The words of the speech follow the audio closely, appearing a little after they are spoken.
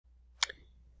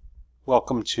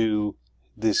Welcome to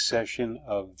this session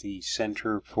of the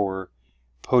Center for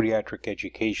Podiatric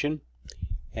Education.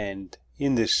 And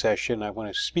in this session, I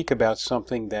want to speak about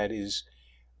something that is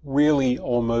really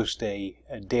almost a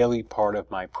daily part of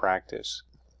my practice.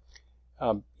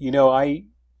 As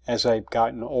I've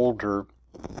gotten older,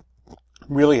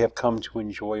 really have come to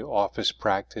enjoy office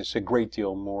practice a great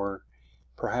deal more,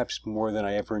 perhaps more than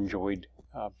I ever enjoyed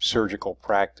surgical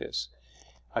practice.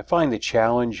 I find the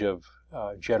challenge of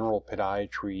general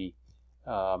podiatry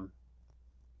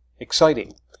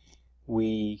exciting.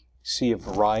 We see a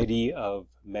variety of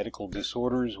medical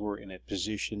disorders. We're in a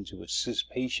position to assist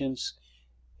patients.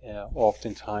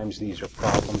 Oftentimes these are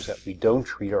problems that we don't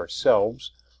treat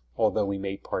ourselves, although we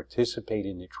may participate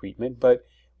in the treatment, but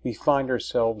we find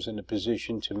ourselves in a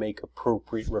position to make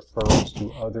appropriate referrals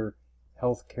to other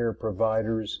healthcare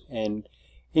providers and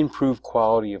improve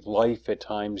quality of life, at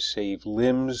times save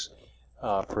limbs,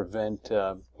 prevent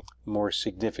more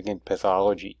significant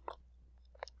pathology.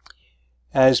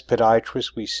 As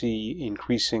podiatrists, we see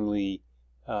increasingly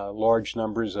large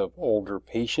numbers of older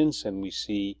patients, and we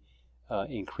see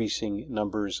increasing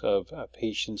numbers of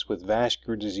patients with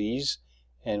vascular disease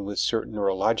and with certain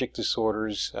neurologic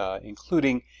disorders,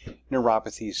 including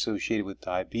neuropathy associated with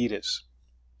diabetes.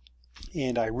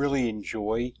 And I really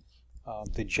enjoy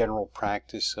the general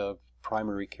practice of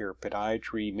primary care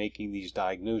podiatry, making these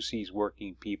diagnoses,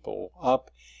 working people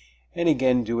up, and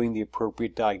again doing the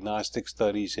appropriate diagnostic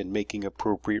studies and making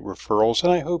appropriate referrals,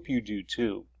 and I hope you do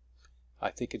too. I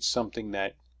think it's something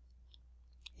that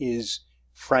is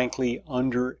frankly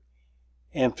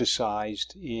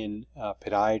underemphasized in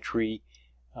podiatry.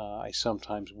 I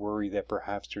sometimes worry that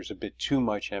perhaps there's a bit too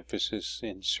much emphasis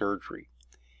in surgery.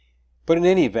 But in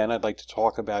any event, I'd like to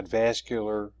talk about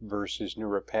vascular versus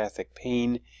neuropathic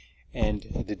pain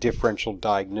and the differential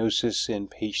diagnosis in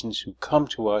patients who come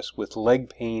to us with leg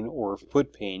pain or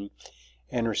foot pain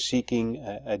and are seeking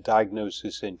a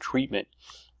diagnosis and treatment.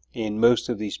 In most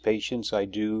of these patients, I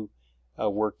do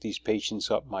work these patients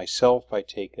up myself. I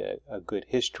take a good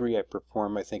history. I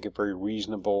perform, I think, a very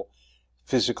reasonable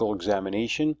physical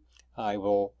examination. I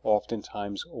will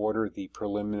oftentimes order the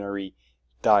preliminary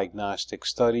diagnostic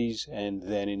studies and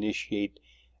then initiate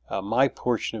my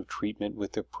portion of treatment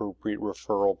with appropriate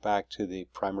referral back to the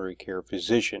primary care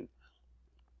physician.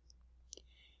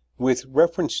 With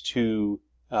reference to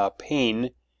pain,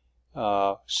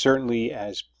 certainly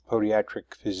as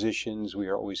podiatric physicians, we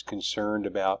are always concerned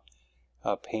about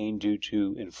pain due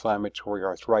to inflammatory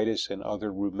arthritis and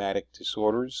other rheumatic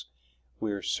disorders.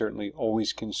 We are certainly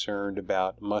always concerned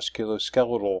about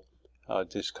musculoskeletal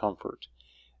discomfort.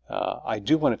 I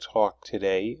do want to talk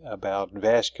today about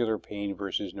vascular pain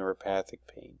versus neuropathic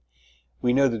pain.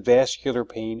 We know that vascular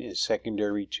pain is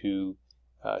secondary to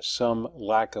some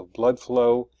lack of blood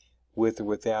flow with or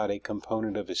without a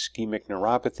component of ischemic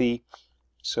neuropathy.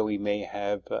 So we may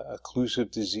have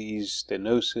occlusive disease,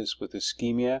 stenosis with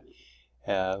ischemia.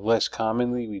 Less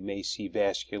commonly, we may see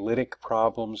vasculitic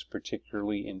problems,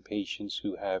 particularly in patients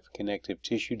who have connective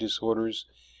tissue disorders.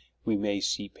 We may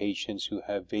see patients who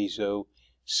have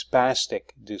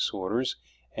vasospastic disorders,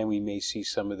 and we may see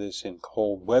some of this in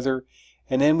cold weather.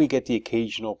 And then we get the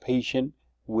occasional patient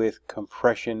with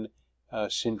compression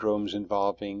syndromes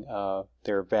involving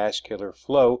their vascular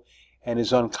flow. And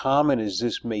as uncommon as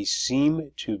this may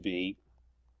seem to be,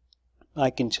 I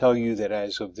can tell you that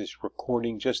as of this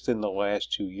recording, just in the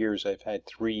last 2 years, I've had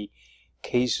 3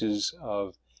 cases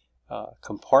of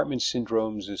compartment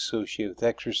syndromes associated with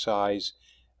exercise,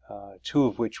 2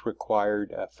 of which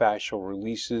required fascial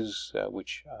releases,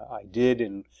 which I did,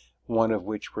 and 1 of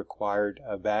which required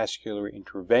a vascular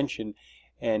intervention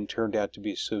and turned out to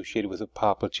be associated with a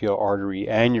popliteal artery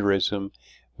aneurysm,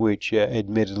 which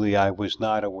admittedly I was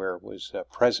not aware was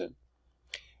present.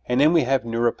 And then we have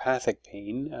neuropathic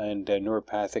pain, and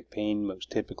neuropathic pain most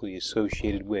typically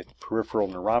associated with peripheral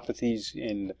neuropathies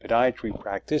in the podiatry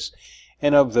practice,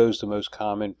 and of those the most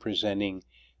common presenting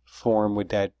form would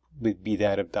be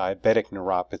that of diabetic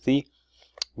neuropathy.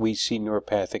 We see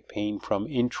neuropathic pain from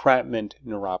entrapment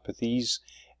neuropathies,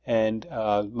 and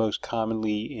most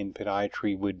commonly in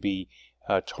podiatry would be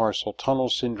tarsal tunnel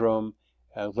syndrome,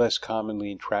 less commonly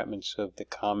entrapments of the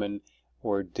common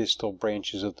or distal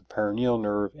branches of the peroneal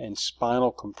nerve, and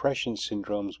spinal compression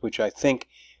syndromes, which I think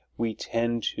we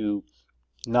tend to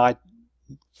not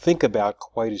think about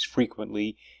quite as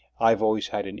frequently. I've always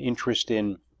had an interest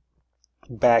in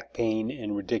back pain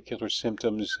and radicular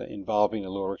symptoms involving the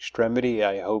lower extremity.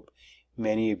 I hope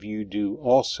many of you do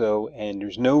also, and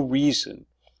there's no reason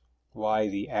why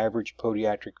the average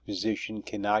podiatric physician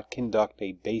cannot conduct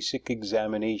a basic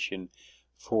examination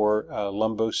for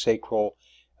lumbosacral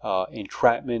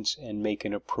entrapments and make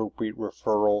an appropriate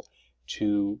referral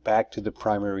back to the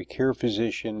primary care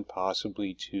physician,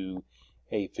 possibly to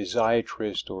a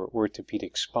physiatrist or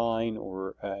orthopedic spine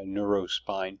or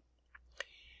neurospine.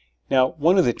 Now,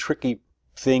 one of the tricky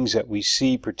things that we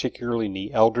see, particularly in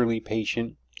the elderly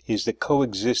patient, is the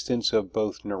coexistence of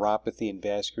both neuropathy and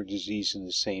vascular disease in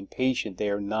the same patient. They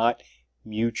are not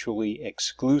mutually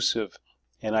exclusive.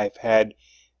 And I've had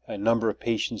a number of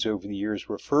patients over the years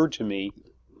referred to me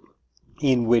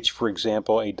in which, for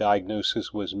example, a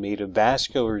diagnosis was made of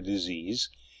vascular disease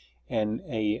and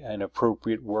an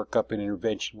appropriate workup and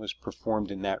intervention was performed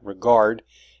in that regard.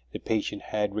 The patient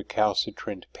had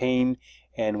recalcitrant pain,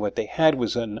 and what they had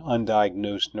was an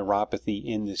undiagnosed neuropathy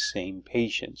in the same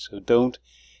patient. So don't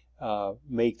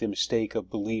make the mistake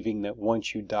of believing that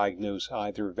once you diagnose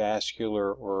either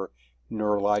vascular or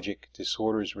neurologic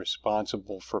disorders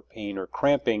responsible for pain or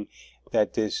cramping,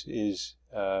 that this is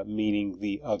meaning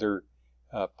the other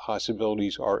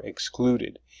possibilities are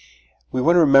excluded. We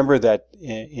want to remember that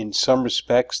in some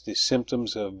respects the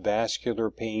symptoms of vascular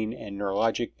pain and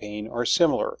neurologic pain are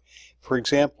similar. For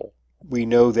example, we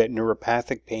know that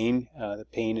neuropathic pain, the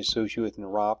pain associated with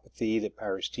neuropathy, the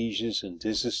paresthesias and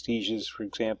dysesthesias, for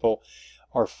example,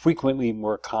 are frequently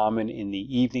more common in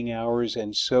the evening hours,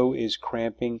 and so is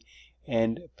cramping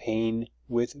and pain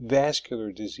with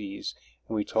vascular disease.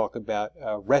 And we talk about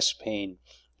rest pain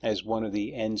as one of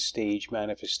the end-stage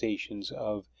manifestations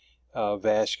of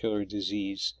vascular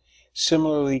disease.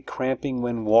 Similarly, cramping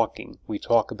when walking. We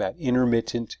talk about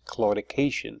intermittent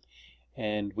claudication,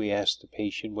 and we ask the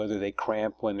patient whether they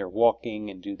cramp when they're walking,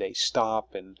 and do they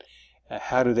stop, and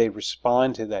how do they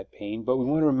respond to that pain. But we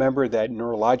want to remember that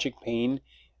neurologic pain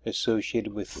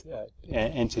associated with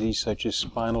entities such as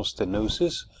spinal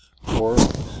stenosis or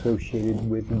associated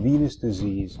with venous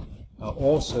disease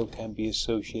also can be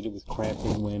associated with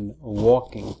cramping when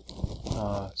walking.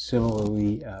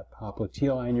 Similarly,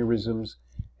 popliteal aneurysms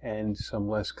and some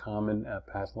less common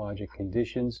pathologic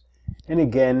conditions. And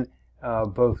again,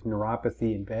 both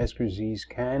neuropathy and vascular disease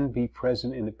can be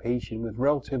present in a patient with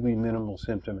relatively minimal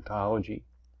symptomatology.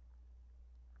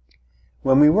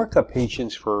 When we work up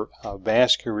patients for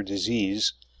vascular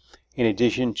disease, in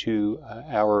addition to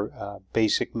our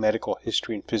basic medical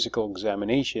history and physical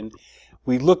examination,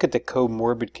 we look at the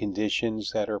comorbid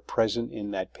conditions that are present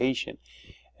in that patient.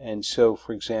 And so,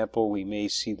 for example, we may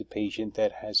see the patient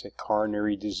that has a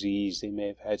coronary disease. They may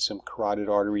have had some carotid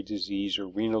artery disease or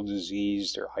renal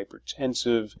disease. They're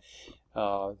hypertensive.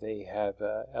 They have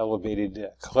elevated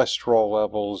cholesterol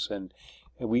levels, and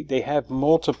they have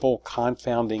multiple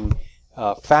confounding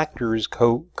factors,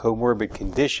 comorbid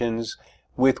conditions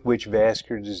with which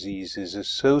vascular disease is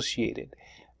associated.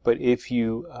 But if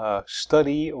you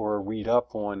study or read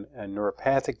up on a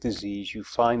neuropathic disease, you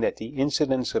find that the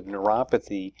incidence of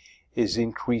neuropathy is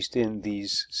increased in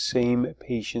these same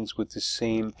patients with the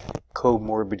same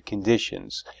comorbid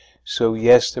conditions. So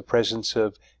yes, the presence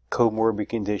of comorbid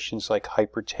conditions like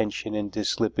hypertension and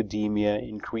dyslipidemia,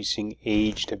 increasing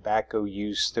age, tobacco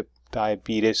use,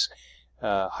 diabetes,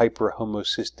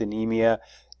 hyperhomocystinemia,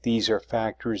 these are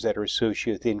factors that are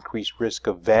associated with increased risk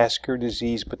of vascular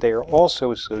disease, but they are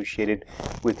also associated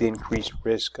with increased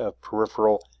risk of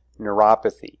peripheral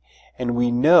neuropathy. And we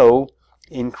know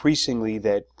increasingly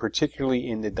that, particularly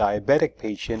in the diabetic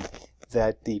patient,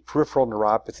 that the peripheral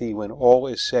neuropathy, when all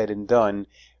is said and done,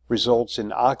 results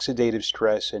in oxidative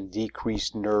stress and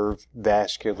decreased nerve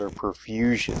vascular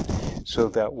perfusion. So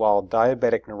that while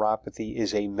diabetic neuropathy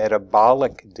is a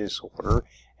metabolic disorder,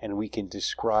 and we can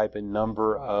describe a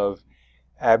number of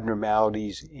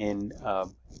abnormalities in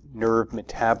nerve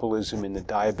metabolism in the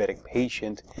diabetic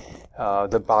patient,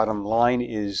 the bottom line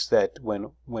is that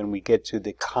when we get to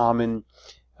the common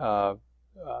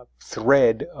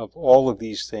thread of all of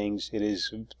these things, it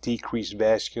is decreased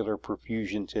vascular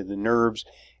perfusion to the nerves,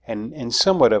 and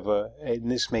somewhat of and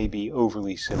this may be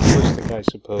overly simplistic, I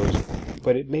suppose,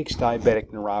 but it makes diabetic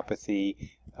neuropathy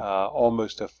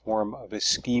almost a form of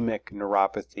ischemic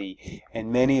neuropathy,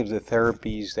 and many of the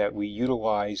therapies that we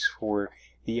utilize for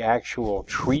the actual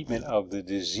treatment of the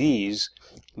disease,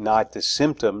 not the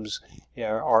symptoms,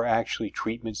 are actually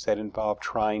treatments that involve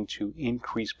trying to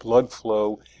increase blood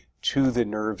flow to the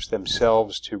nerves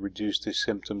themselves to reduce the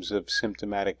symptoms of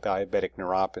symptomatic diabetic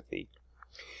neuropathy.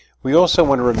 We also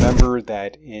want to remember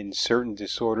that in certain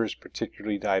disorders,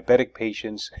 particularly diabetic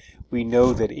patients, we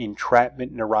know that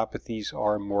entrapment neuropathies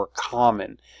are more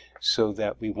common, so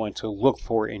that we want to look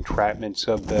for entrapments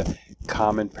of the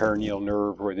common peroneal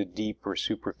nerve or the deep or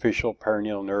superficial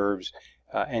peroneal nerves,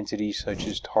 entities such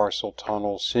as tarsal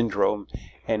tunnel syndrome.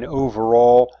 And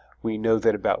overall, We know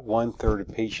that about 1/3 of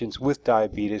patients with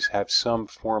diabetes have some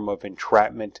form of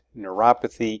entrapment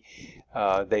neuropathy.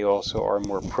 They also are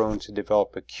more prone to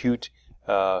develop acute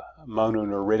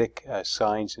mononeuritic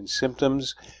signs and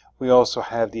symptoms. We also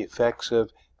have the effects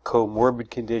of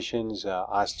comorbid conditions,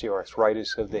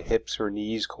 osteoarthritis of the hips or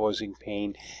knees causing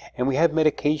pain, and we have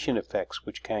medication effects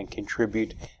which can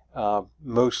contribute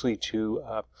mostly to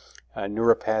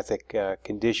neuropathic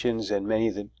conditions, and many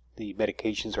of the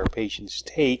medications our patients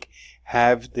take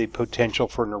have the potential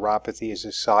for neuropathy as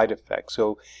a side effect.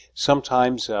 So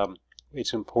sometimes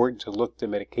it's important to look at the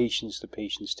medications the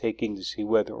patient's taking to see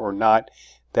whether or not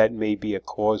that may be a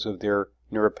cause of their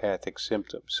neuropathic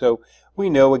symptoms. So we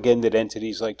know again that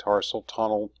entities like tarsal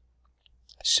tunnel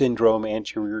syndrome,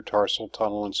 anterior tarsal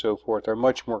tunnel, and so forth are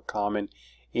much more common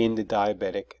in the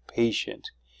diabetic patient.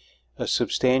 A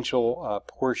substantial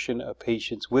portion of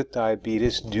patients with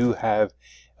diabetes do have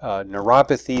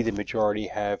neuropathy. The majority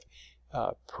have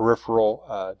peripheral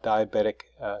diabetic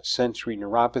sensory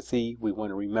neuropathy. We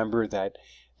want to remember that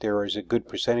there is a good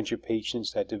percentage of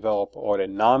patients that develop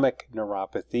autonomic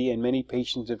neuropathy, and many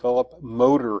patients develop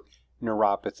motor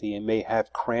neuropathy and may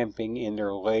have cramping in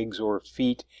their legs or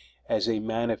feet as a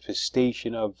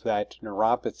manifestation of that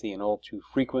neuropathy. And all too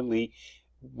frequently,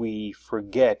 we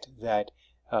forget that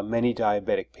many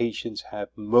diabetic patients have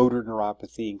motor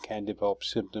neuropathy and can develop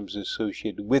symptoms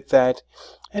associated with that.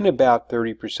 And about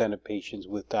 30% of patients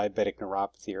with diabetic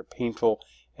neuropathy are painful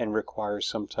and require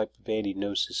some type of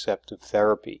anti-nociceptive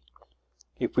therapy.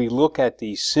 If we look at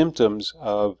the symptoms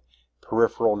of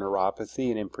peripheral neuropathy,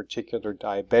 and in particular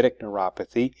diabetic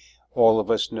neuropathy, all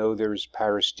of us know there's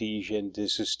paresthesia and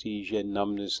dysesthesia,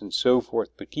 numbness, and so forth.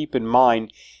 But keep in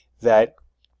mind that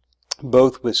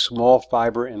both with small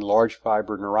fiber and large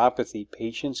fiber neuropathy,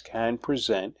 patients can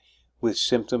present with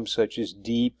symptoms such as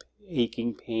deep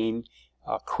aching pain,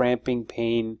 cramping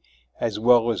pain, as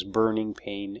well as burning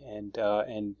pain.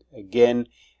 And again,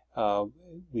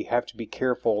 we have to be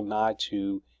careful not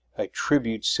to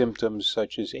attribute symptoms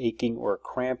such as aching or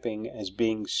cramping as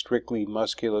being strictly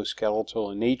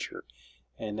musculoskeletal in nature,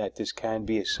 and that this can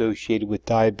be associated with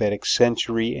diabetic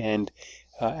sensory and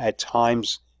at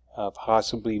times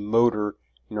possibly motor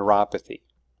neuropathy.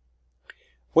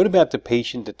 What about the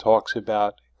patient that talks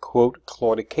about, quote,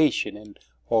 claudication? And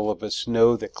all of us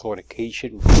know that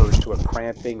claudication refers to a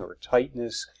cramping or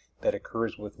tightness that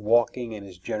occurs with walking and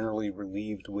is generally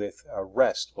relieved with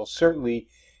rest. Well, certainly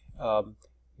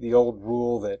the old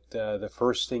rule that the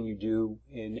first thing you do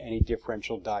in any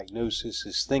differential diagnosis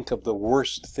is think of the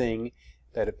worst thing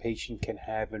that a patient can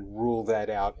have and rule that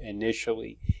out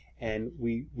initially. And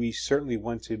we certainly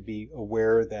want to be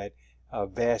aware that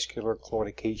vascular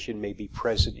claudication may be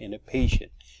present in a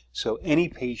patient. So any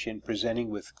patient presenting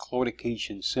with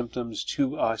claudication symptoms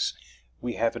to us,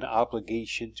 we have an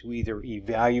obligation to either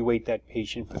evaluate that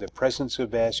patient for the presence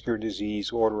of vascular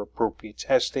disease, order appropriate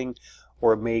testing,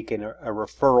 or make a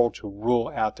referral to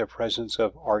rule out the presence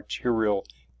of arterial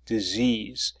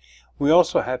disease. We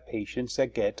also have patients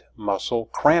that get muscle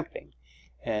cramping,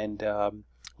 and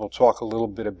we'll talk a little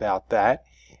bit about that.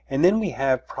 And then we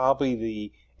have probably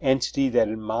the entity that,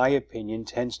 in my opinion,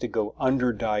 tends to go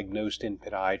underdiagnosed in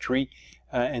podiatry,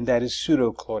 and that is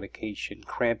pseudoclaudication,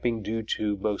 cramping due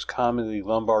to most commonly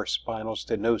lumbar spinal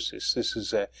stenosis. This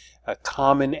is a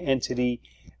common entity.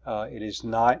 It is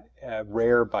not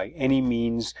rare by any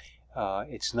means.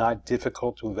 It's not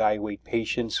difficult to evaluate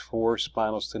patients for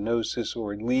spinal stenosis,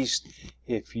 or at least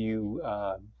if you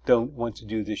don't want to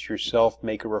do this yourself,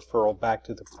 make a referral back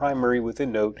to the primary with a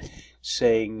note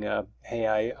saying, hey,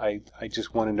 I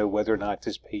just want to know whether or not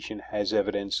this patient has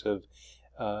evidence of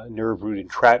nerve root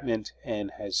entrapment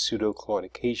and has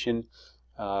pseudoclaudication.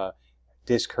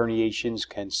 Disc herniations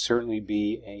can certainly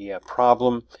be a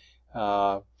problem.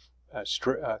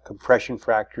 Compression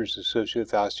fractures associated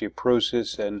with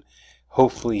osteoporosis, and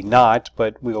hopefully not,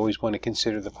 but we always want to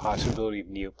consider the possibility of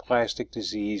neoplastic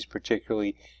disease,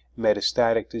 particularly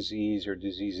metastatic disease or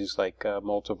diseases like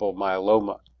multiple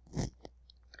myeloma.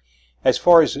 As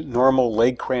far as normal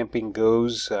leg cramping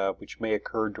goes, which may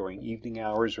occur during evening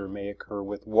hours or may occur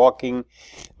with walking,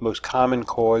 most common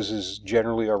causes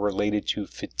generally are related to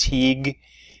fatigue.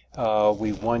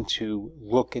 We want to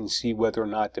look and see whether or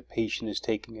not the patient is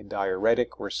taking a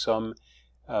diuretic or some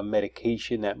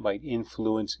medication that might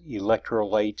influence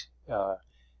electrolyte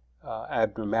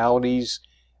abnormalities.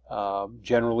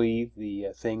 Generally, the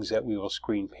things that we will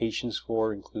screen patients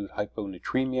for include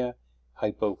hyponatremia,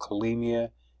 hypokalemia,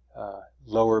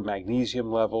 lower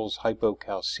magnesium levels,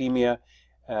 hypocalcemia,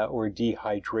 or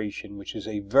dehydration, which is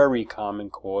a very common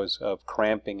cause of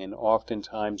cramping and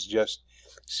oftentimes just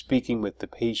speaking with the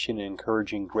patient and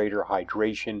encouraging greater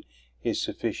hydration is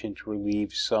sufficient to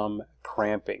relieve some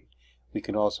cramping. We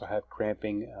can also have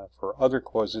cramping for other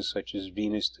causes such as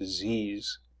venous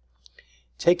disease.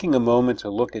 Taking a moment to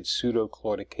look at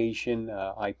pseudoclaudication,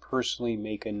 I personally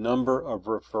make a number of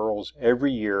referrals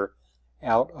every year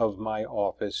out of my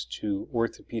office to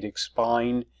orthopedic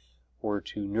spine or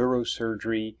to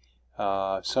neurosurgery.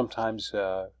 Sometimes,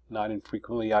 not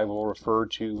infrequently, I will refer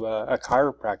to a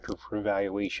chiropractor for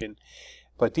evaluation.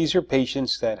 But these are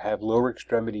patients that have lower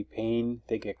extremity pain.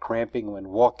 They get cramping when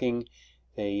walking.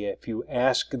 They, if you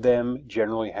ask them,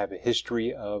 generally have a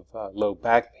history of low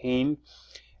back pain.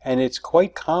 And it's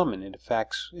quite common. It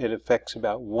affects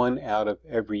about 1 out of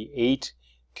every 8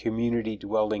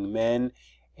 community-dwelling men.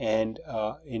 And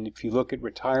if you look at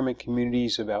retirement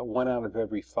communities, about 1 out of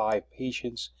every 5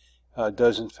 patients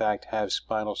does in fact have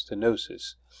spinal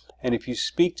stenosis. And if you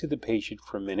speak to the patient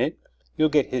for a minute, you'll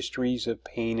get histories of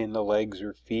pain in the legs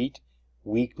or feet,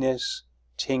 weakness,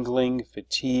 tingling,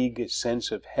 fatigue, a sense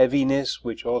of heaviness,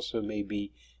 which also may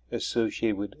be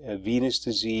associated with venous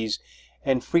disease.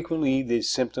 And frequently the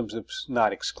symptoms,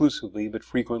 not exclusively, but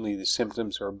frequently the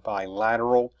symptoms are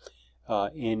bilateral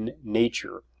in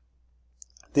nature.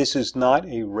 This is not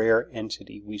a rare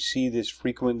entity. We see this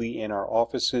frequently in our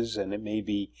offices, and it may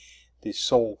be the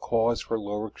sole cause for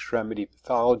lower extremity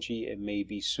pathology. It may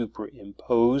be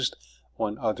superimposed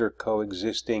on other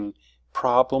coexisting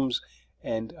problems.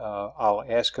 And I'll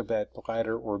ask about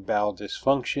bladder or bowel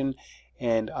dysfunction.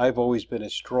 And I've always been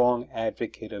a strong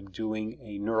advocate of doing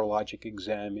a neurologic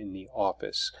exam in the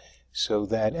office, so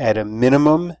that at a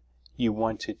minimum, you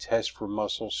want to test for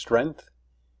muscle strength,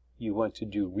 you want to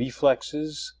do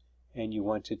reflexes, and you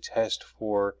want to test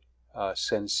for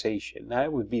sensation.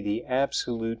 That would be the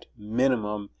absolute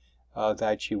minimum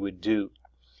that you would do.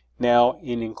 Now,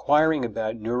 in inquiring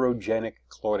about neurogenic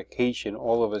claudication,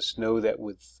 all of us know that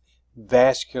with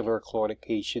vascular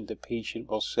claudication, the patient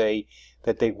will say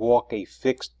that they walk a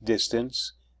fixed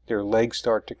distance, their legs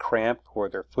start to cramp or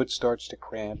their foot starts to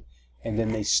cramp, and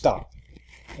then they stop.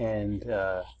 And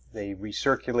they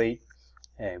recirculate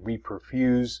and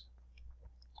reperfuse,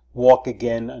 walk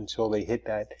again until they hit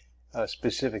that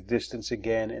specific distance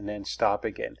again, and then stop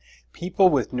again. People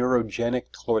with neurogenic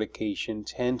claudication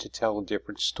tend to tell a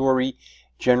different story.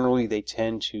 Generally, they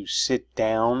tend to sit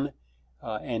down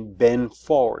and bend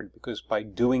forward, because by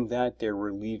doing that they're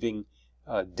relieving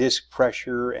disc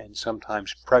pressure and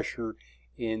sometimes pressure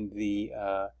in the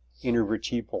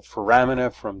intervertebral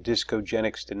foramina from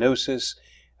discogenic stenosis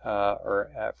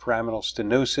or foraminal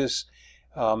stenosis.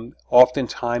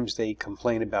 Oftentimes they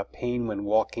complain about pain when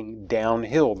walking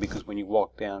downhill, because when you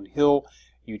walk downhill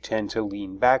you tend to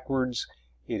lean backwards.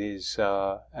 It is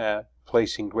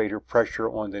placing greater pressure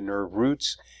on the nerve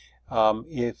roots.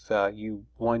 If you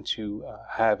want to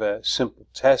have a simple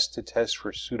test to test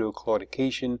for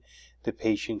pseudoclaudication, the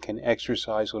patient can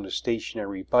exercise on a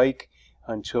stationary bike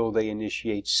until they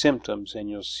initiate symptoms, and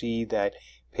you'll see that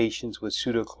patients with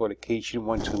pseudoclaudication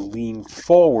want to lean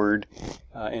forward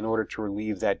in order to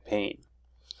relieve that pain.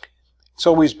 It's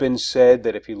always been said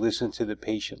that if you listen to the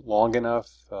patient long enough,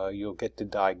 you'll get the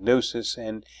diagnosis,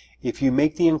 and if you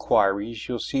make the inquiries,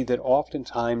 you'll see that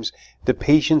oftentimes the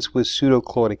patients with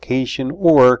pseudoclaudication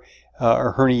or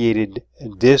a herniated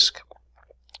disc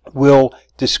will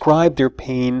describe their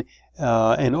pain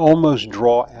and almost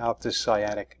draw out the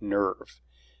sciatic nerve.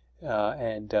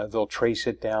 And they'll trace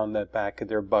it down the back of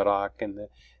their buttock and the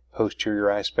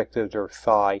posterior aspect of their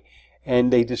thigh.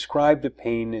 And they describe the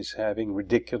pain as having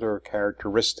radicular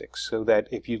characteristics, so that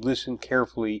if you listen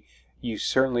carefully, you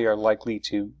certainly are likely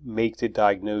to make the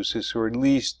diagnosis, or at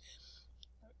least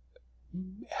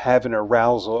have an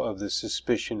arousal of the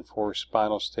suspicion for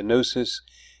spinal stenosis.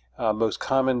 Most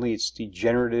commonly, it's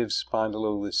degenerative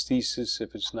spondylolisthesis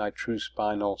if it's not true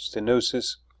spinal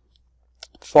stenosis.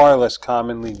 Far less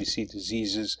commonly, we see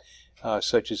diseases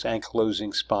such as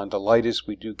ankylosing spondylitis.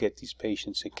 We do get these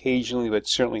patients occasionally, but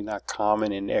certainly not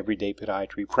common in everyday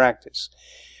podiatry practice.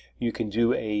 You can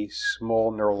do a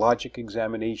small neurologic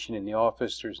examination in the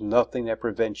office. There's nothing that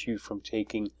prevents you from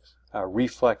taking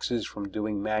reflexes, from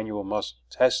doing manual muscle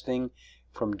testing,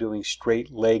 from doing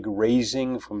straight leg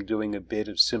raising, from doing a bit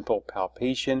of simple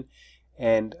palpation,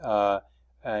 and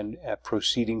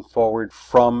proceeding forward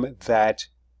from that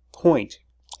point.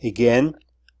 Again,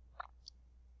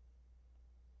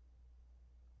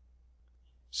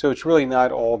 so it's really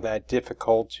not all that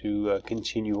difficult to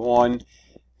continue on.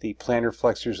 The plantar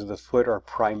flexors of the foot are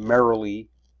primarily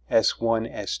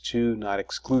S1, S2, not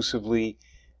exclusively.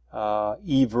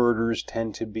 Everters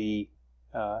tend to be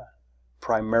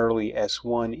primarily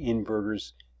S1.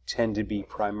 Inverters tend to be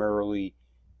primarily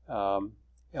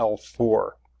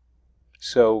L4.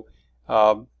 So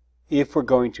if we're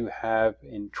going to have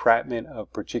entrapment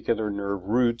of particular nerve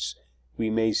roots, we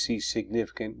may see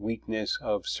significant weakness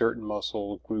of certain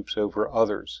muscle groups over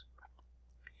others.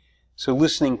 So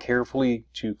listening carefully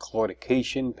to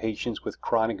claudication, patients with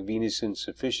chronic venous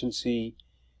insufficiency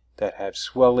that have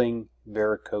swelling,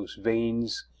 varicose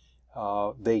veins,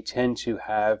 they tend to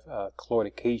have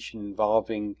claudication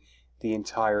involving the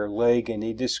entire leg, and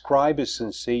they describe a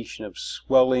sensation of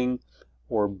swelling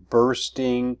or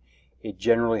bursting. It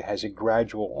generally has a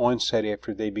gradual onset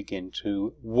after they begin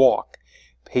to walk.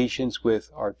 Patients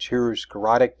with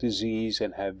arteriosclerotic disease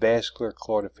and have vascular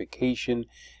claudication,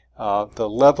 the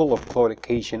level of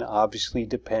claudication obviously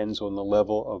depends on the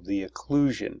level of the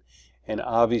occlusion, and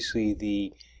obviously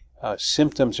the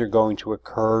symptoms are going to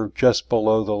occur just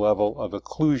below the level of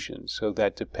occlusion, so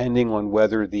that depending on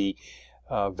whether the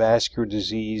vascular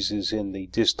disease is in the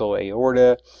distal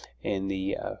aorta, in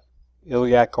the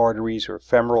iliac arteries or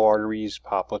femoral arteries,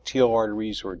 popliteal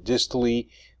arteries, or distally,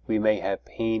 we may have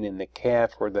pain in the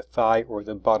calf or the thigh or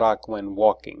the buttock when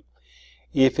walking.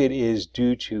 If it is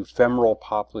due to femoral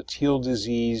popliteal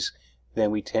disease,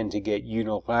 then we tend to get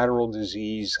unilateral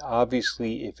disease.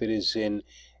 Obviously, if it is in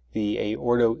the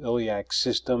aortoiliac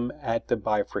system at the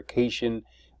bifurcation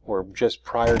or just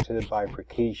prior to the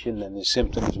bifurcation, then the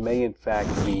symptoms may in fact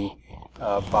be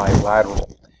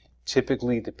bilateral.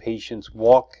 Typically, the patients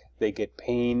walk, they get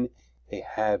pain, they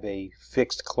have a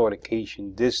fixed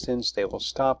claudication distance, they will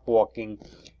stop walking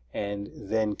and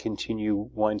then continue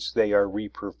once they are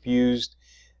reperfused.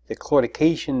 The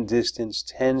claudication distance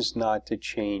tends not to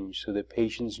change, so the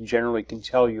patients generally can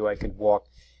tell you, I could walk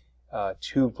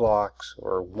 2 blocks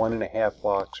or 1.5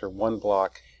 blocks or 1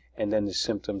 block, and then the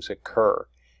symptoms occur.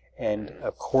 And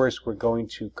of course, we're going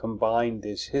to combine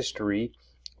this history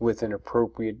with an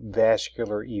appropriate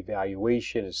vascular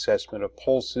evaluation, assessment of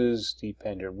pulses,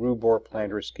 dependent rubor,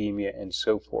 plantar ischemia, and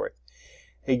so forth.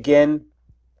 Again,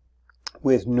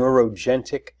 with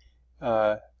neurogenic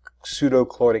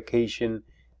pseudoclaudication,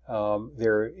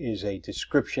 there is a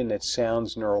description that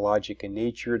sounds neurologic in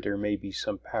nature. There may be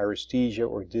some paresthesia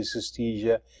or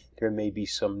dysesthesia. There may be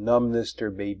some numbness.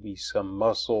 There may be some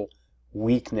muscle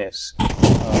weakness.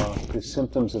 The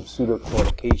symptoms of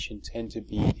pseudoclaudication tend to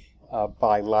be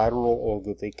bilateral,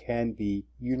 although they can be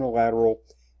unilateral.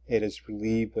 It is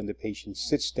relieved when the patient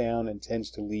sits down and tends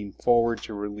to lean forward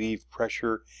to relieve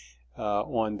pressure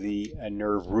on the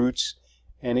nerve roots.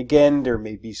 And again, there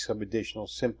may be some additional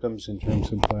symptoms in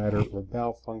terms of bladder or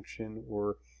bowel function,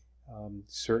 or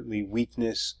certainly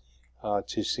weakness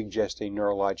to suggest a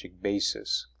neurologic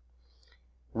basis.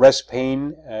 Rest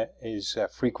pain is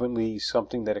frequently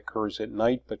something that occurs at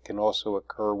night, but can also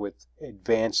occur with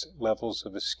advanced levels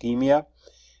of ischemia.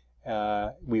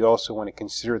 We also want to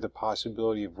consider the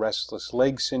possibility of restless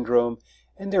leg syndrome,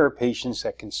 and there are patients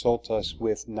that consult us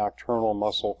with nocturnal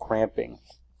muscle cramping.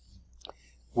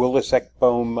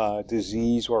 Willis-Ekbom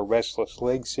disease or restless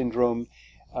leg syndrome,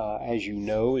 as you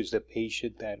know, is the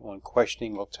patient that on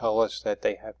questioning will tell us that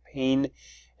they have pain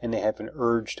and they have an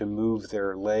urge to move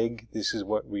their leg. This is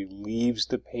what relieves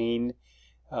the pain.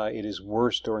 It is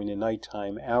worse during the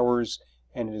nighttime hours,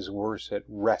 and it is worse at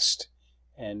rest.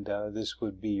 And this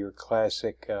would be your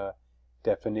classic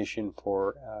definition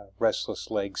for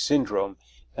restless leg syndrome.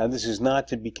 Now, this is not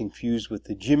to be confused with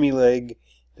the Jimmy leg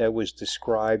that was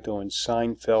described on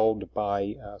Seinfeld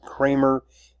by Kramer,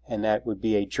 and that would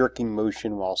be a jerking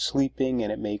motion while sleeping,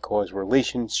 and it may cause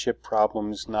relationship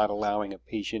problems, not allowing a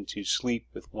patient to sleep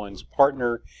with one's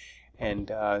partner.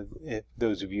 And if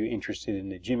those of you interested in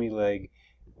the Jimmy leg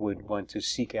would want to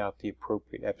seek out the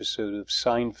appropriate episode of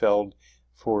Seinfeld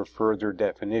for further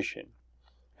definition.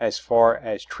 As far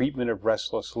as treatment of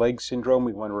restless leg syndrome,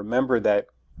 we want to remember that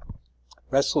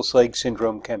restless leg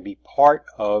syndrome can be part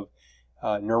of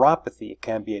neuropathy. It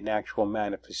can be an actual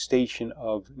manifestation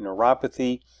of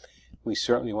neuropathy. We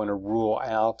certainly want to rule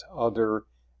out other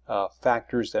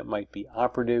factors that might be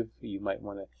operative. You might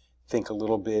want to think a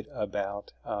little bit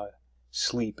about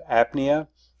sleep apnea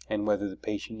and whether the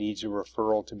patient needs a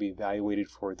referral to be evaluated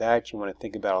for that. You want to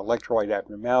think about electrolyte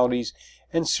abnormalities,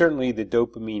 and certainly the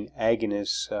dopamine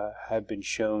agonists have been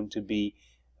shown to be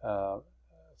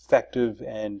effective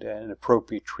and an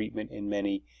appropriate treatment in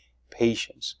many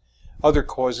patients. Other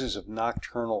causes of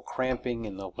nocturnal cramping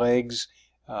in the legs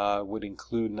would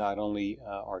include not only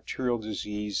arterial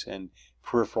disease and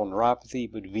peripheral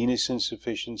neuropathy, but venous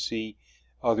insufficiency,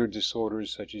 other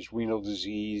disorders such as renal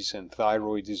disease and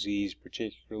thyroid disease,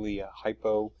 particularly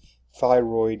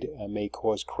hypothyroid, may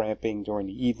cause cramping during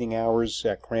the evening hours.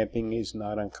 Cramping is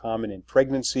not uncommon in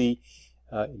pregnancy.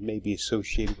 It may be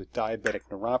associated with diabetic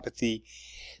neuropathy.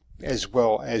 as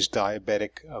well as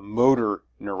diabetic motor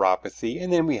neuropathy.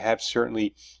 And then we have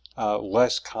certainly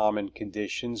less common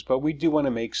conditions, but we do want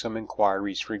to make some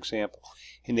inquiries. For example,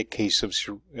 in the case of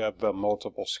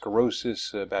multiple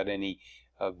sclerosis, about any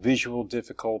visual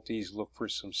difficulties, look for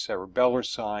some cerebellar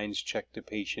signs, check the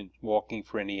patient walking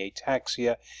for any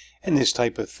ataxia, and this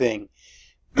type of thing.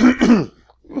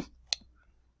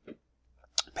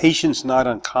 Patients not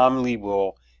uncommonly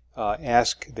will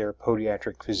ask their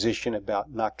podiatric physician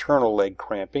about nocturnal leg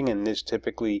cramping, and this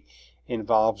typically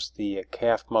involves the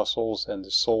calf muscles and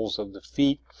the soles of the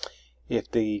feet. If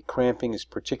the cramping is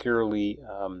particularly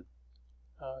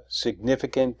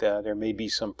significant, there may be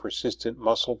some persistent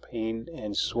muscle pain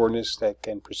and soreness that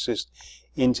can persist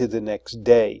into the next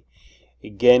day.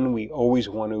 Again, we always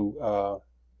want to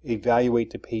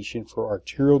evaluate the patient for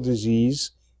arterial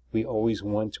disease. We always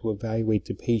want to evaluate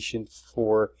the patient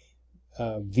for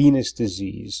venous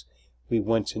disease. We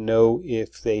want to know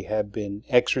if they have been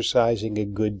exercising a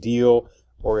good deal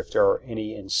or if there are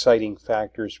any inciting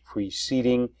factors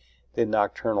preceding the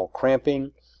nocturnal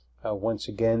cramping. Once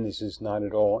again, this is not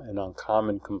at all an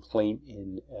uncommon complaint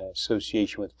in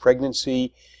association with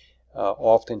pregnancy.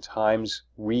 Oftentimes,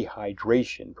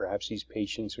 rehydration. Perhaps these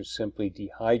patients are simply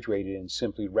dehydrated, and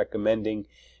simply recommending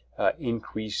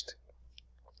increased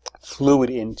fluid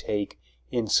intake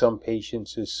in some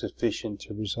patients is sufficient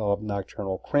to resolve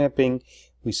nocturnal cramping.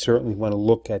 We certainly want to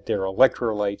look at their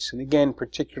electrolytes, and again,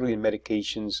 particularly in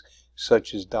medications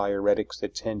such as diuretics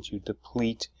that tend to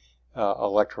deplete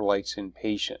electrolytes in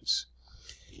patients.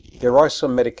 There are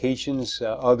some medications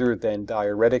other than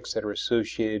diuretics that are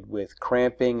associated with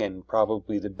cramping, and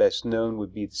probably the best known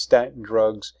would be the statin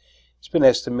drugs. It's been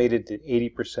estimated that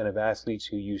 80% of athletes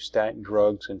who use statin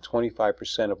drugs and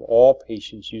 25% of all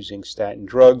patients using statin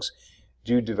drugs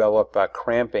do develop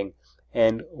cramping.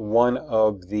 And one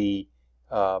of the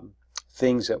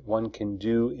things that one can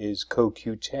do is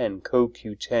CoQ10.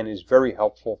 CoQ10 is very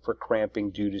helpful for cramping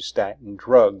due to statin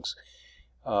drugs.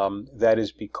 That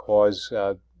is because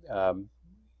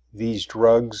these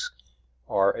drugs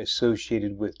are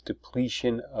associated with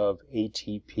depletion of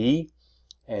ATP,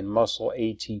 and muscle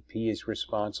ATP is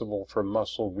responsible for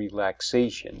muscle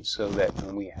relaxation, so that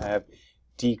when we have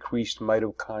decreased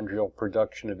mitochondrial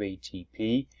production of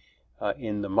ATP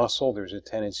in the muscle, there's a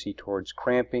tendency towards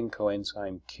cramping.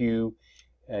 Coenzyme Q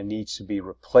needs to be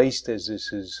replaced as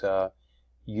this is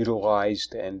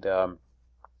utilized and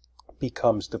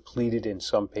becomes depleted in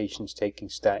some patients taking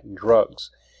statin drugs.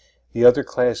 The other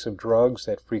class of drugs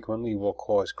that frequently will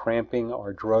cause cramping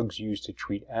are drugs used to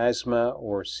treat asthma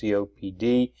or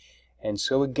COPD. And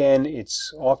so again,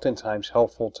 it's oftentimes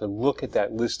helpful to look at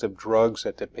that list of drugs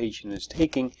that the patient is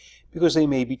taking, because they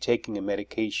may be taking a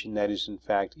medication that is in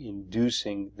fact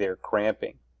inducing their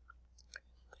cramping.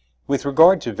 With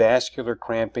regard to vascular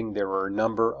cramping, there are a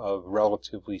number of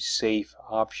relatively safe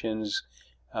options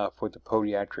for the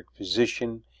podiatric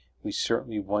physician. We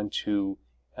certainly want to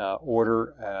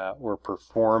order or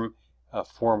perform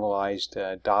formalized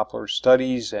Doppler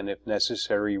studies, and if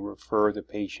necessary, refer the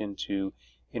patient to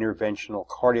interventional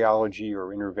cardiology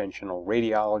or interventional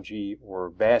radiology or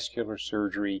vascular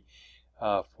surgery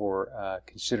for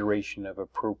consideration of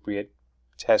appropriate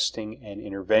testing and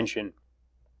intervention.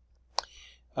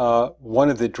 One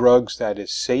of the drugs that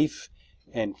is safe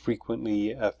and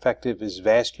frequently effective is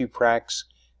Vascuprax.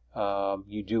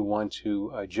 You do want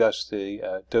to adjust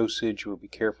the dosage or be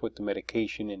careful with the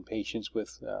medication in patients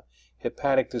with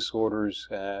hepatic disorders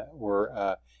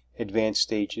or advanced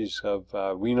stages of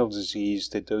renal disease.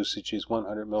 The dosage is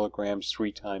 100 milligrams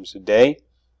 3 times a day.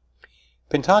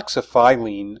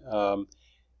 Pentoxifylline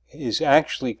is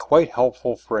actually quite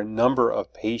helpful for a number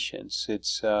of patients.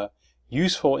 It's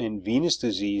useful in venous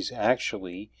disease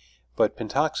actually, but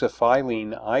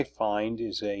pentoxifylline I find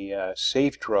is a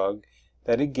safe drug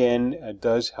that again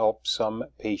does help some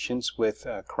patients with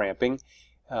cramping,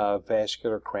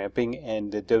 vascular cramping,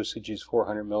 and the dosage is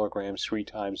 400 milligrams 3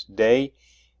 times a day.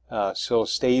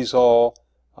 Silostazol,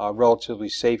 relatively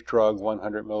safe drug,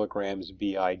 100 milligrams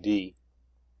BID.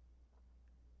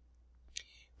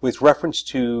 With reference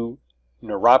to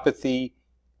neuropathy,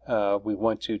 we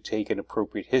want to take an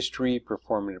appropriate history,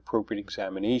 perform an appropriate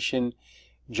examination.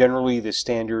 Generally, the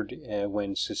standard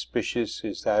when suspicious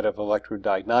is that of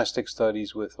electrodiagnostic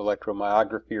studies with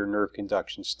electromyography or nerve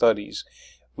conduction studies.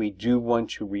 We do want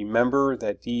to remember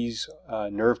that these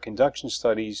nerve conduction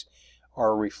studies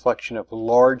are a reflection of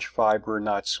large fiber,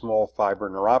 not small fiber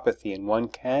neuropathy, and one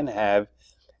can have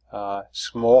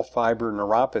small fiber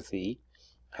neuropathy,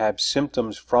 have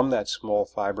symptoms from that small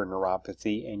fiber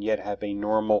neuropathy, and yet have a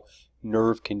normal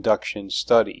nerve conduction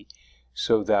study.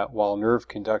 so that while nerve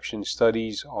conduction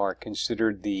studies are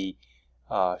considered the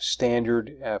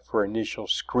standard for initial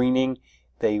screening,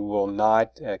 they will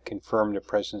not confirm the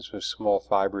presence of small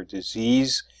fiber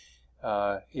disease.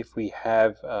 If we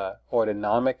have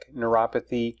autonomic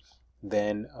neuropathy,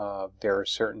 then there are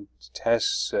certain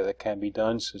tests that can be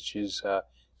done, such as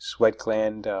sweat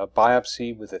gland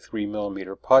biopsy with a 3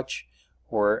 millimeter putch,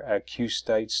 or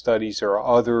Q-site studies. There are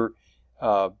other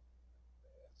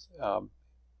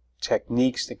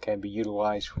techniques that can be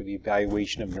utilized for the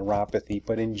evaluation of neuropathy,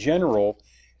 but in general,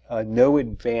 no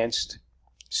advanced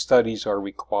studies are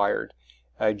required.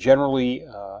 Generally,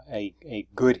 a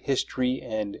good history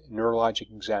and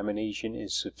neurologic examination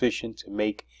is sufficient to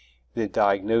make the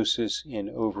diagnosis in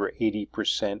over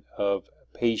 80% of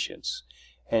patients.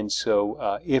 And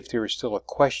so if there is still a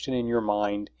question in your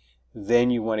mind, then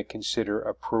you want to consider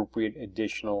appropriate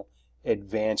additional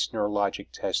advanced neurologic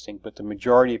testing. But the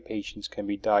majority of patients can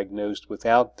be diagnosed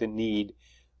without the need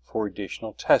for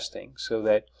additional testing. So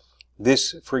that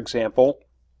this, for example,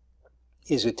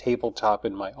 is a tabletop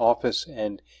in my office,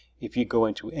 and if you go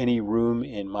into any room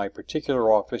in my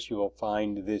particular office, you will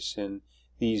find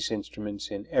these instruments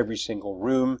in every single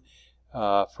room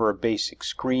for a basic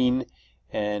screen,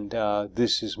 and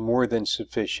this is more than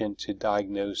sufficient to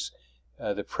diagnose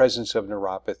the presence of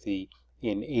neuropathy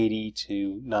in 80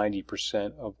 to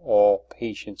 90% of all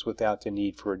patients without the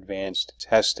need for advanced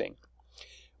testing.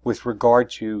 With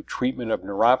regard to treatment of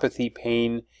neuropathy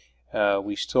pain,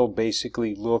 we still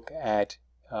basically look at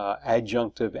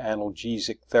adjunctive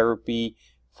analgesic therapy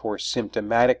for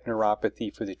symptomatic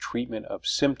neuropathy for the treatment of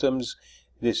symptoms.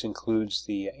 This includes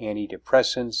the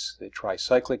antidepressants, the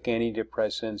tricyclic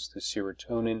antidepressants, the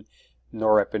serotonin,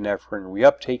 norepinephrine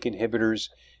reuptake inhibitors.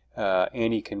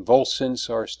 Anticonvulsants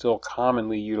are still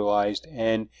commonly utilized,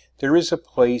 and there is a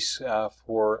place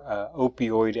for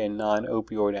opioid and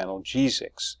non-opioid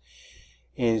analgesics.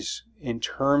 Is in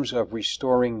terms of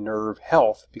restoring nerve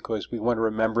health, because we want to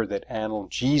remember that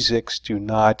analgesics do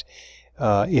not,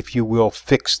 if you will,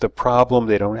 fix the problem.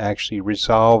 They don't actually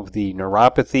resolve the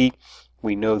neuropathy.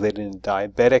 We know that in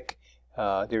diabetic,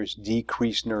 there's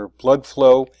decreased nerve blood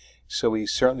flow, so we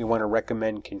certainly want to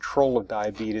recommend control of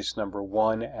diabetes, number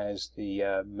one, as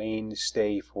the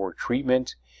mainstay for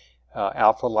treatment.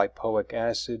 Alpha-lipoic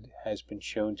acid has been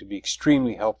shown to be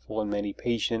extremely helpful in many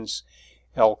patients.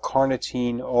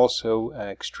 L-carnitine also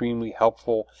extremely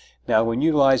helpful. Now, when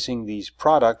utilizing these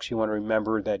products, you want to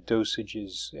remember that dosage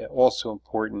is also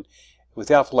important. With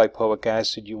alpha-lipoic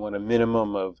acid, you want a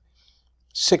minimum of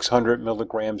 600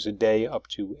 milligrams a day up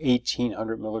to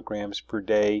 1,800 milligrams per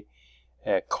day.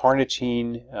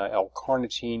 Carnitine,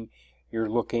 L-carnitine, you're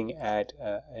looking at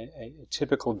a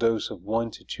typical dose of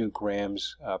 1 to 2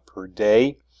 grams per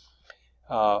day.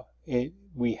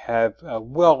 We have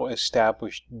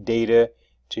well-established data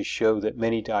to show that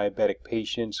many diabetic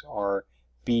patients are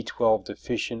B12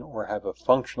 deficient or have a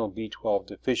functional B12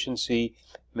 deficiency.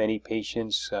 Many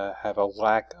patients have a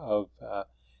lack of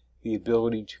the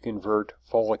ability to convert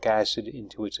folic acid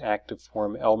into its active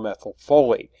form,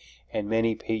 L-methylfolate. And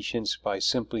many patients, by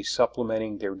simply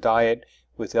supplementing their diet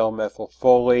with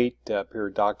L-methylfolate,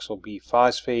 pyridoxal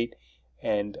B-phosphate,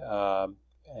 and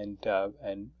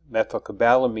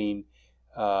methylcobalamin,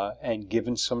 and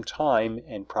given some time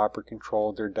and proper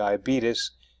control of their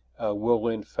diabetes, will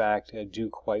in fact do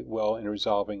quite well in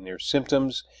resolving their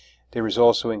symptoms. There is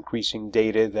also increasing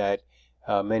data that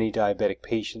many diabetic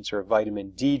patients are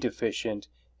vitamin D deficient,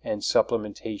 and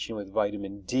supplementation with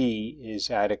vitamin D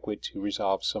is adequate to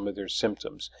resolve some of their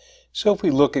symptoms. So if we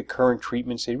look at current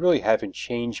treatments, they really haven't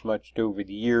changed much over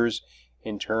the years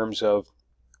in terms of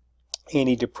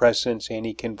antidepressants,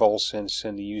 anticonvulsants,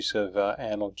 and the use of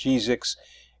analgesics,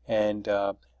 and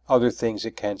other things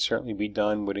that can certainly be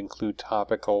done would include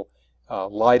topical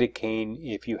lidocaine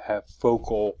if you have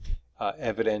focal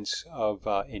evidence of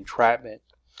entrapment.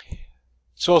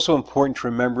 It's also important to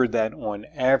remember that on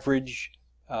average,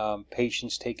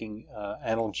 patients taking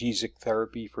analgesic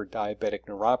therapy for diabetic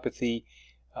neuropathy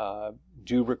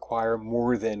do require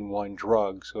more than one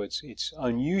drug. So it's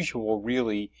unusual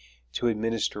really to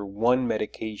administer one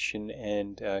medication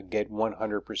and get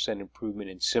 100% improvement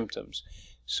in symptoms.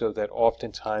 So that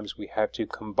oftentimes we have to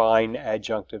combine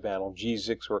adjunctive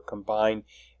analgesics or combine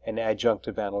an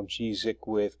adjunctive analgesic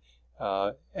with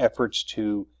efforts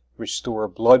to restore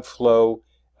blood flow,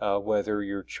 whether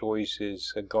your choice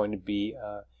is going to be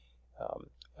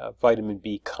vitamin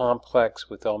B complex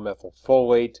with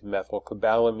L-methylfolate,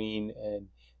 methylcobalamin, and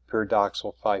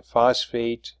pyridoxal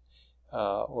 5-phosphate,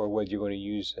 or whether you're going to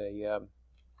use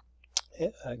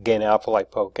again,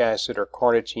 alpha-lipoic acid or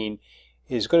carnitine.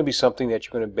 is going to be something that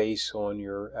you're going to base on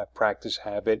your practice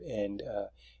habit and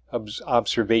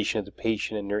observation of the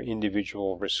patient and their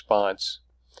individual response.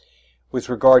 With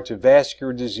regard to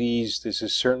vascular disease, this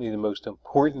is certainly the most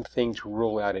important thing to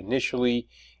rule out initially,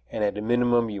 and at a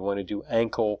minimum you want to do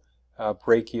ankle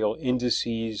brachial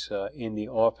indices in the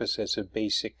office as a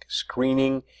basic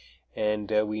screening.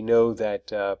 And we know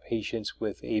that patients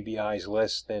with ABIs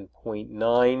less than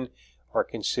 0.9 are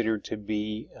considered to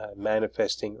be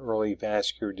manifesting early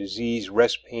vascular disease.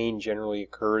 Rest pain generally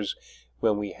occurs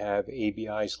when we have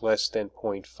ABIs less than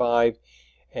 0.5,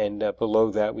 and below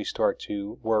that we start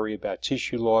to worry about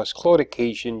tissue loss.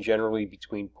 Claudication generally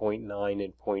between 0.9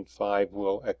 and 0.5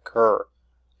 will occur.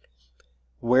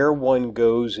 Where one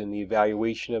goes in the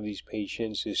evaluation of these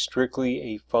patients is strictly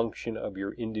a function of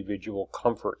your individual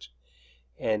comfort.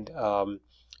 And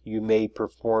you may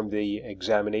perform the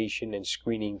examination and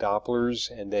screening Dopplers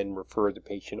and then refer the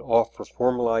patient off for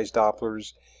formalized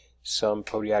Dopplers. Some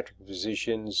podiatric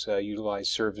physicians utilize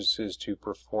services to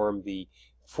perform the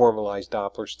formalized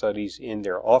Doppler studies in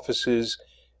their offices.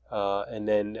 And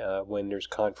then when there's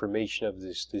confirmation of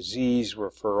this disease,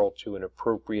 referral to an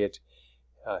appropriate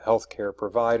healthcare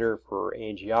provider for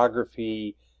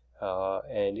angiography,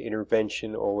 and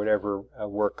intervention or whatever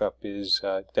workup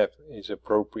is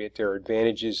appropriate. There are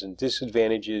advantages and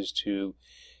disadvantages to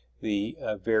the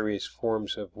various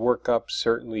forms of workup.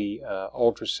 Certainly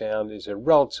ultrasound is a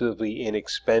relatively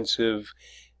inexpensive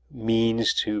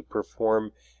means to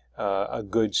perform a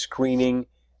good screening.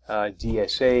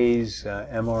 DSAs,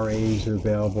 MRAs are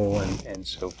available, and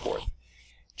so forth.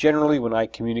 Generally, when I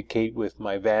communicate with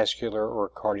my vascular or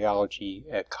cardiology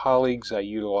colleagues, I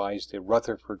utilize the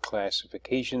Rutherford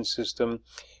classification system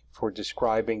for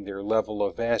describing their level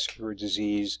of vascular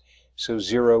disease. So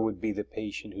 0 would be the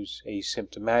patient who's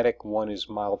asymptomatic, 1 is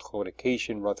mild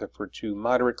claudication, Rutherford 2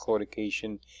 moderate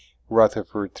claudication,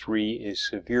 Rutherford 3 is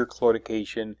severe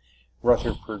claudication,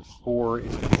 Rutherford 4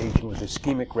 is the patient with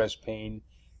ischemic rest pain,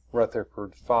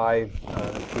 Rutherford 5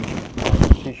 the patient with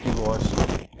mild tissue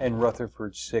loss, and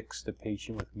Rutherford 6, the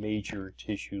patient with major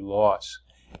tissue loss.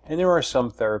 And there are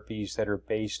some therapies that are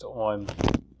based on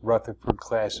Rutherford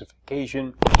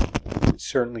classification.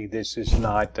 Certainly this is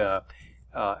not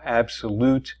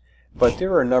absolute, but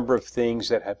there are a number of things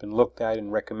that have been looked at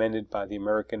and recommended by the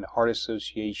American Heart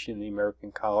Association and the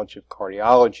American College of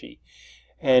Cardiology.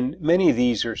 And many of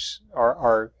these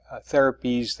are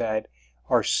therapies that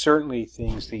are certainly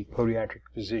things the podiatric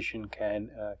physician can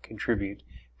contribute.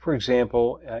 For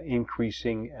example,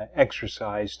 increasing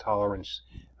exercise tolerance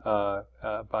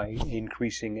by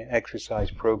increasing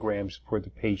exercise programs for the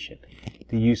patient.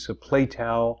 The use of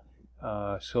Platal,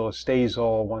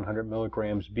 silostazol, 100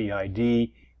 milligrams BID.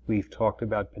 We've talked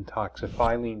about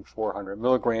pentoxifylline, 400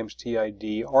 milligrams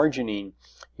TID. Arginine,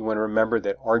 you want to remember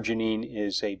that arginine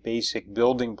is a basic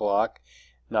building block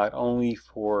not only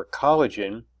for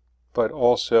collagen, but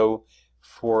also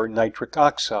for nitric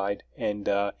oxide. And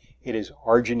it is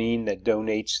arginine that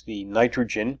donates the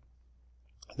nitrogen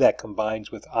that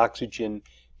combines with oxygen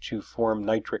to form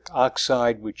nitric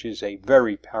oxide, which is a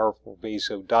very powerful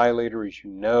vasodilator, as you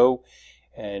know.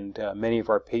 And many of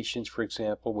our patients, for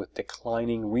example, with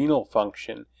declining renal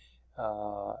function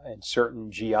and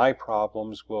certain GI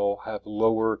problems will have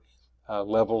lower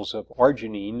levels of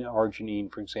arginine.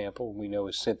 Arginine, for example, we know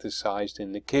is synthesized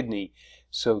in the kidney,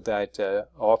 so that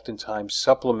oftentimes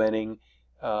supplementing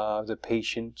the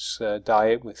patient's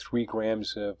diet with 3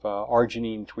 grams of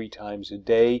arginine 3 times a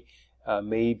day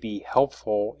may be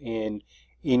helpful in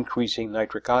increasing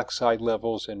nitric oxide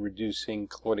levels and reducing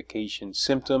claudication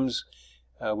symptoms.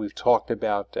 We've talked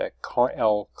about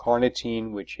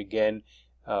L-carnitine, which again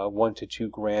 1 to 2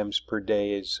 grams per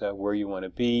day is where you want to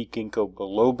be. Ginkgo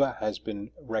biloba has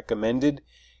been recommended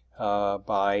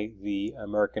by the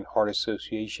American Heart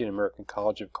Association, American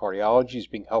College of Cardiology, as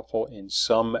being helpful in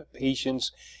some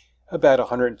patients, about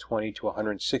 120 to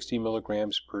 160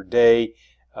 milligrams per day.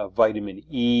 Vitamin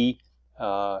E,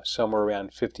 somewhere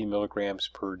around 50 milligrams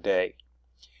per day.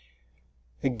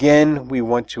 Again, we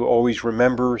want to always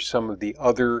remember some of the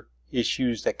other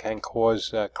issues that can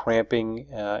cause cramping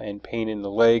and pain in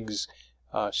the legs.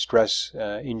 Stress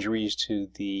injuries to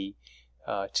the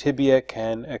tibia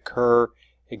can occur.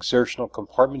 Exertional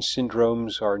compartment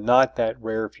syndromes are not that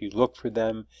rare if you look for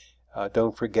them.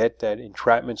 Don't forget that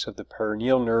entrapments of the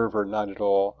perineal nerve are not at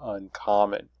all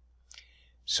uncommon.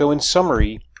 So in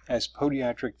summary, as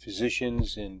podiatric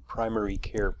physicians in primary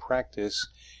care practice,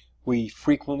 we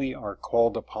frequently are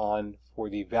called upon for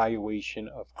the evaluation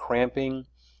of cramping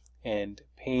and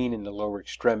pain in the lower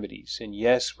extremities. And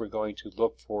yes, we're going to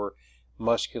look for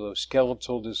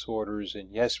musculoskeletal disorders, and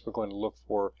yes, we're going to look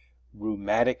for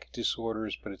rheumatic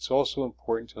disorders, but it's also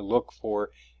important to look for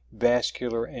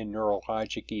vascular and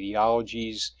neurologic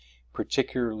etiologies,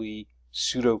 particularly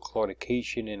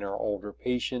pseudoclaudication in our older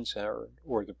patients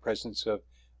or the presence of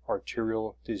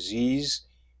arterial disease.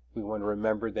 We want to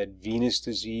remember that venous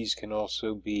disease can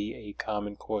also be a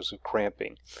common cause of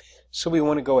cramping. So we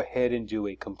want to go ahead and do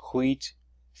a complete,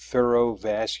 thorough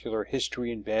vascular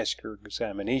history and vascular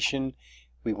examination.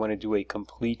 We want to do a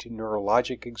complete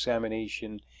neurologic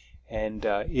examination. And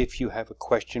if you have a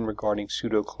question regarding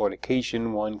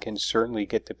pseudoclaudication, one can certainly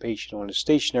get the patient on a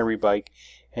stationary bike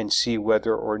and see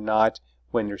whether or not,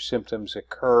 when their symptoms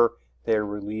occur, they are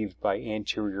relieved by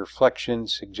anterior flexion,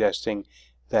 suggesting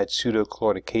that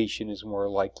pseudoclaudication is more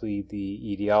likely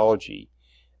the etiology.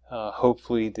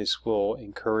 Hopefully this will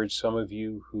encourage some of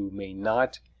you who may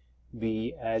not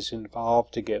be as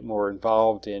involved to get more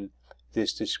involved in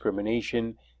this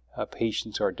discrimination.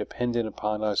 Patients are dependent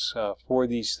upon us for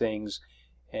these things,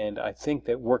 and I think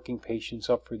that working patients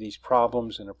up for these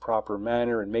problems in a proper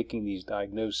manner and making these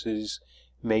diagnoses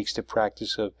makes the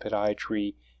practice of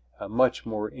podiatry much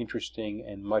more interesting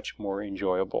and much more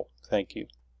enjoyable. Thank you.